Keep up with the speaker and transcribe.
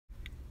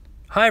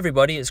Hi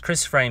everybody, it's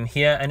Chris Frame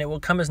here, and it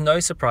will come as no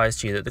surprise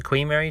to you that the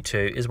Queen Mary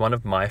 2 is one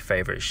of my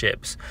favourite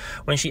ships.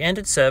 When she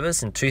entered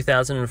service in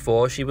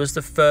 2004, she was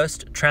the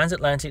first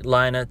transatlantic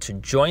liner to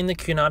join the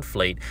Cunard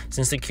fleet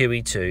since the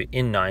QE2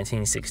 in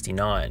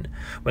 1969.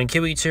 When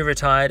QE2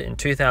 retired in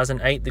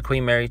 2008, the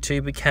Queen Mary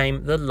 2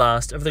 became the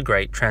last of the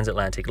great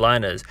transatlantic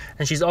liners,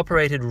 and she's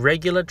operated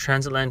regular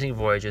transatlantic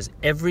voyages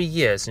every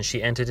year since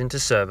she entered into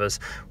service,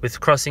 with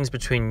crossings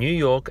between New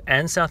York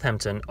and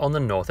Southampton on the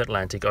North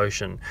Atlantic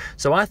Ocean.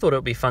 So I thought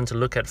it would be fun to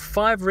look at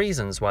 5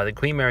 reasons why the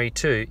Queen Mary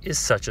 2 is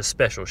such a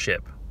special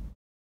ship.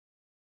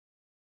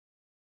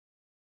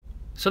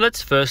 So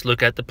let's first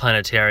look at the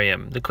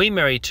planetarium. The Queen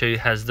Mary 2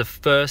 has the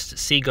first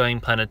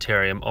seagoing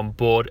planetarium on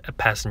board a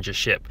passenger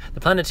ship. The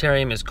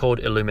planetarium is called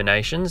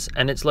Illuminations,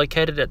 and it's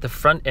located at the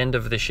front end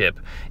of the ship,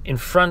 in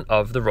front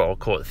of the Royal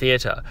Court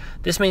Theatre.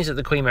 This means that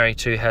the Queen Mary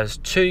 2 has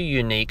 2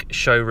 unique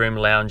showroom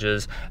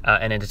lounges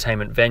and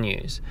entertainment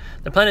venues.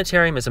 The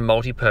planetarium is a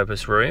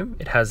multi-purpose room.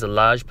 It has a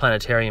large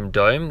planetarium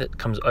dome that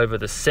comes over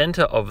the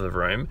centre of the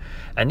room,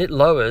 and it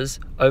lowers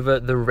over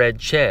the red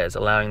chairs,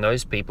 allowing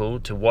those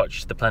people to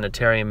watch the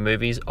planetarium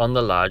movies on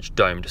the large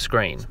domed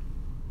screen.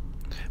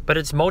 But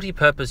its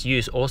multi-purpose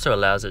use also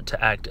allows it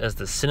to act as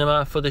the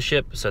cinema for the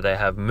ship, so they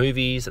have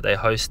movies that they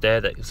host there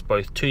that's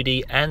both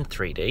 2D and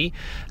 3D,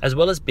 as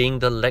well as being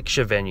the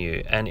lecture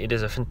venue, and it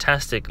is a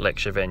fantastic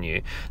lecture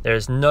venue. There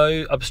is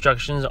no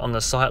obstructions on the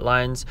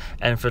sightlines,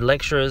 and for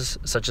lecturers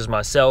such as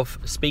myself,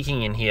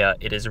 speaking in here,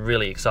 it is a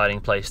really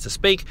exciting place to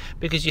speak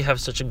because you have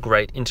such a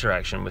great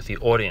interaction with the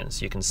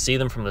audience. You can see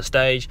them from the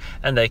stage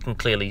and they can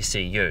clearly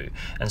see you,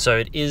 and so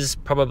it is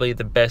probably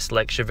the best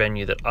lecture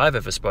venue that I've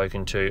ever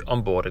spoken to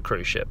on board a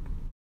cruise ship.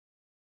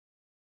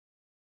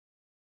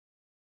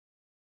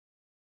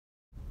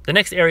 The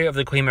next area of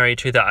the Queen Mary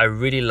 2 that I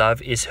really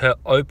love is her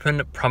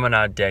open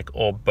promenade deck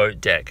or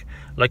boat deck.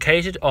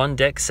 Located on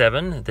deck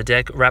 7, the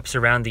deck wraps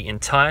around the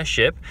entire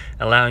ship,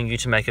 allowing you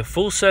to make a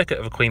full circuit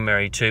of Queen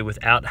Mary 2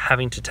 without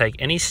having to take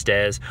any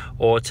stairs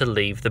or to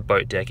leave the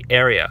boat deck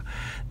area.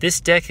 This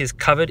deck is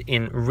covered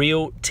in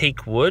real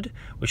teak wood,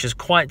 which is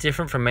quite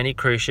different from many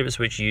cruise ships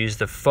which use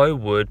the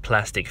faux wood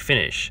plastic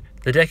finish.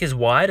 The deck is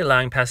wide,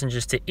 allowing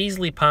passengers to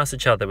easily pass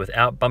each other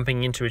without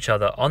bumping into each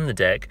other on the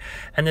deck,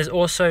 and there's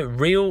also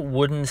real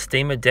wooden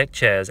steamer deck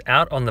chairs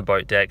out on the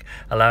boat deck,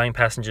 allowing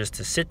passengers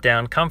to sit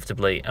down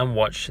comfortably and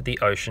watch the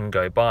ocean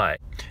go by.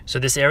 So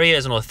this area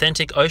is an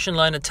authentic ocean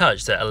liner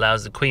touch that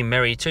allows the Queen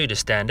Mary 2 to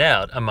stand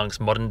out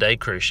amongst modern day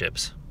cruise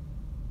ships.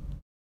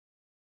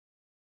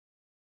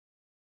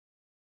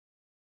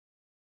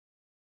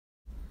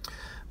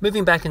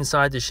 Moving back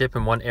inside the ship,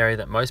 and one area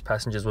that most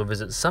passengers will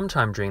visit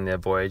sometime during their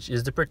voyage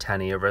is the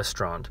Britannia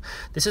restaurant.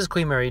 This is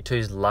Queen Mary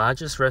 2's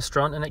largest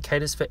restaurant, and it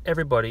caters for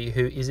everybody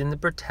who is in the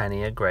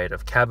Britannia grade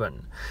of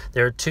cabin.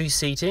 There are 2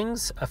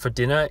 seatings for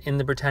dinner in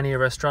the Britannia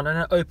restaurant and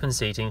an open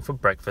seating for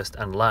breakfast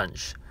and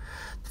lunch.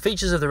 The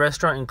features of the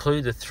restaurant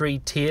include the 3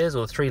 tiers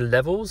or 3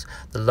 levels,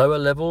 the lower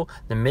level,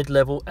 the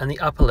mid-level and the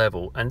upper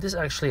level, and this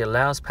actually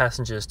allows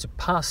passengers to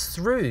pass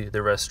through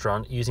the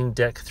restaurant using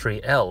deck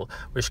 3L,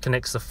 which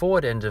connects the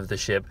forward end of the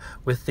ship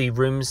with the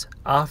rooms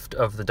aft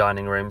of the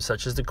dining room,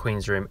 such as the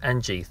Queen's Room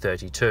and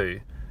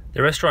G32.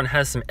 The restaurant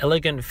has some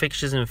elegant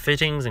fixtures and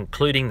fittings,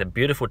 including the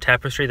beautiful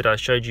tapestry that I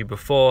showed you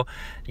before.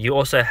 You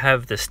also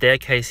have the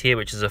staircase here,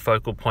 which is a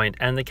focal point,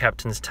 and the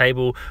captain's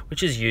table,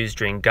 which is used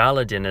during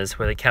gala dinners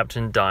where the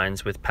captain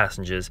dines with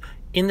passengers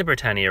in the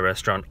Britannia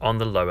restaurant on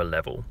the lower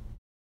level.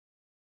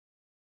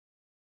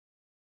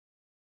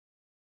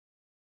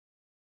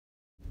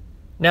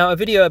 Now, a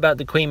video about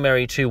the Queen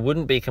Mary 2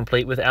 wouldn't be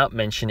complete without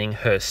mentioning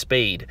her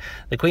speed.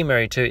 The Queen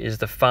Mary 2 is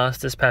the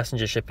fastest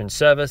passenger ship in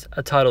service,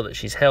 a title that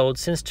she's held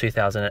since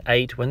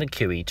 2008 when the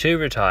QE2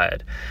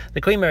 retired. The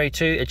Queen Mary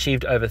 2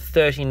 achieved over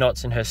 30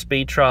 knots in her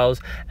speed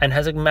trials and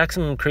has a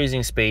maximum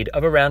cruising speed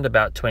of around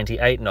about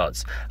 28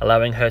 knots,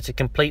 allowing her to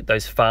complete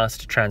those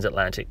fast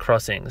transatlantic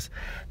crossings.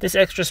 This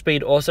extra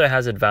speed also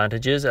has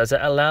advantages, as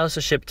it allows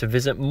the ship to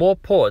visit more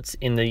ports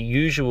in the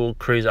usual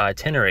cruise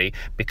itinerary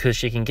because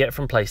she can get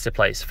from place to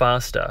place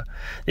faster.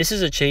 This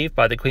is achieved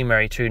by the Queen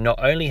Mary 2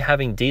 not only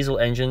having diesel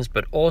engines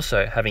but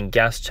also having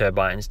gas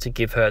turbines to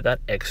give her that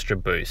extra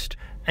boost.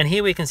 And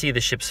here we can see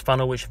the ship's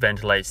funnel, which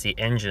ventilates the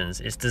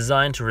engines. It's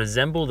designed to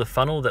resemble the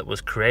funnel that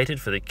was created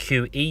for the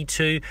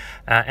QE2,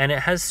 and it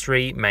has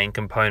 3 main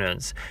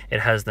components. It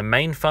has the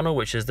main funnel,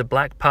 which is the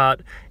black part,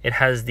 it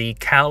has the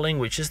cowling,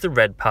 which is the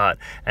red part,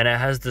 and it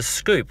has the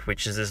scoop,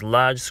 which is this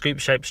large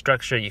scoop-shaped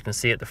structure you can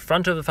see at the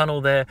front of the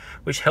funnel there,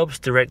 which helps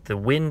direct the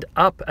wind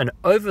up and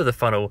over the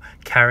funnel,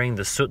 carrying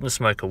the soot and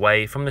smoke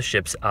away from the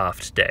ship's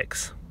aft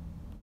decks.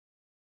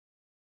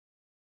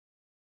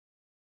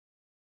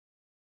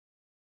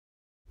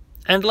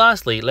 And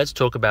lastly, let's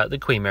talk about the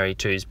Queen Mary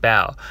 2's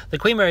bow. The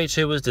Queen Mary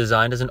 2 was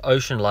designed as an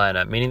ocean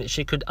liner, meaning that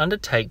she could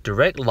undertake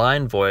direct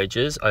line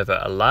voyages over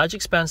a large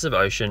expanse of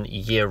ocean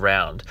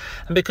year-round.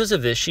 And because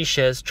of this, she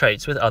shares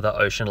traits with other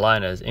ocean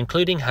liners,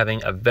 including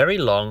having a very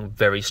long,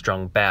 very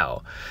strong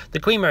bow. The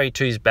Queen Mary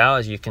 2's bow,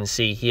 as you can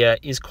see here,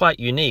 is quite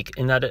unique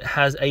in that it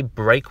has a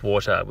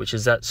breakwater, which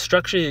is that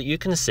structure that you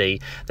can see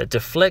that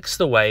deflects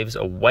the waves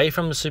away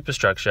from the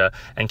superstructure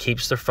and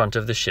keeps the front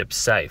of the ship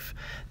safe.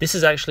 This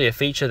is actually a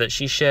feature that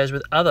she shares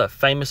with other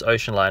famous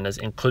ocean liners,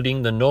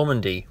 including the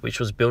Normandy, which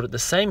was built at the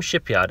same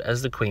shipyard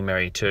as the Queen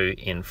Mary 2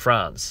 in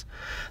France.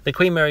 The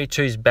Queen Mary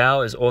 2's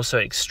bow is also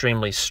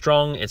extremely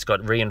strong. It's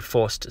got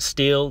reinforced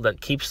steel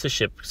that keeps the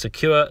ship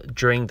secure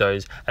during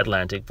those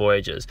Atlantic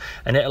voyages,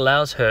 and it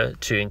allows her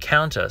to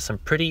encounter some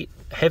pretty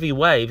heavy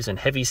waves and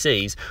heavy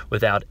seas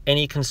without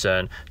any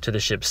concern to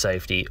the ship's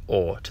safety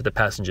or to the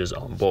passengers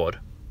on board.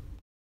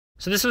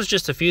 So this was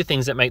just a few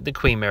things that make the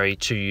Queen Mary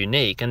 2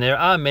 unique, and there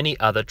are many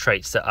other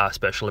traits that are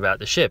special about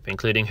the ship,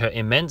 including her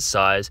immense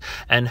size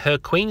and her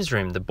Queen's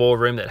Room, the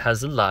ballroom that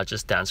has the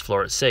largest dance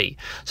floor at sea.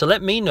 So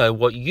let me know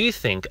what you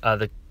think are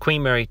the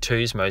Queen Mary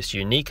 2's most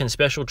unique and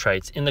special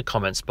traits in the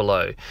comments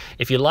below.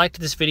 If you liked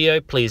this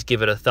video, please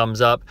give it a thumbs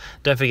up.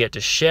 Don't forget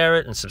to share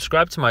it and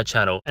subscribe to my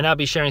channel, and I'll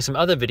be sharing some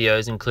other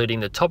videos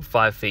including the top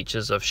 5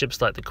 features of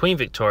ships like the Queen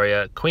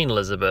Victoria, Queen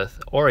Elizabeth,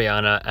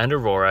 Oriana and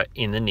Aurora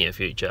in the near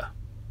future.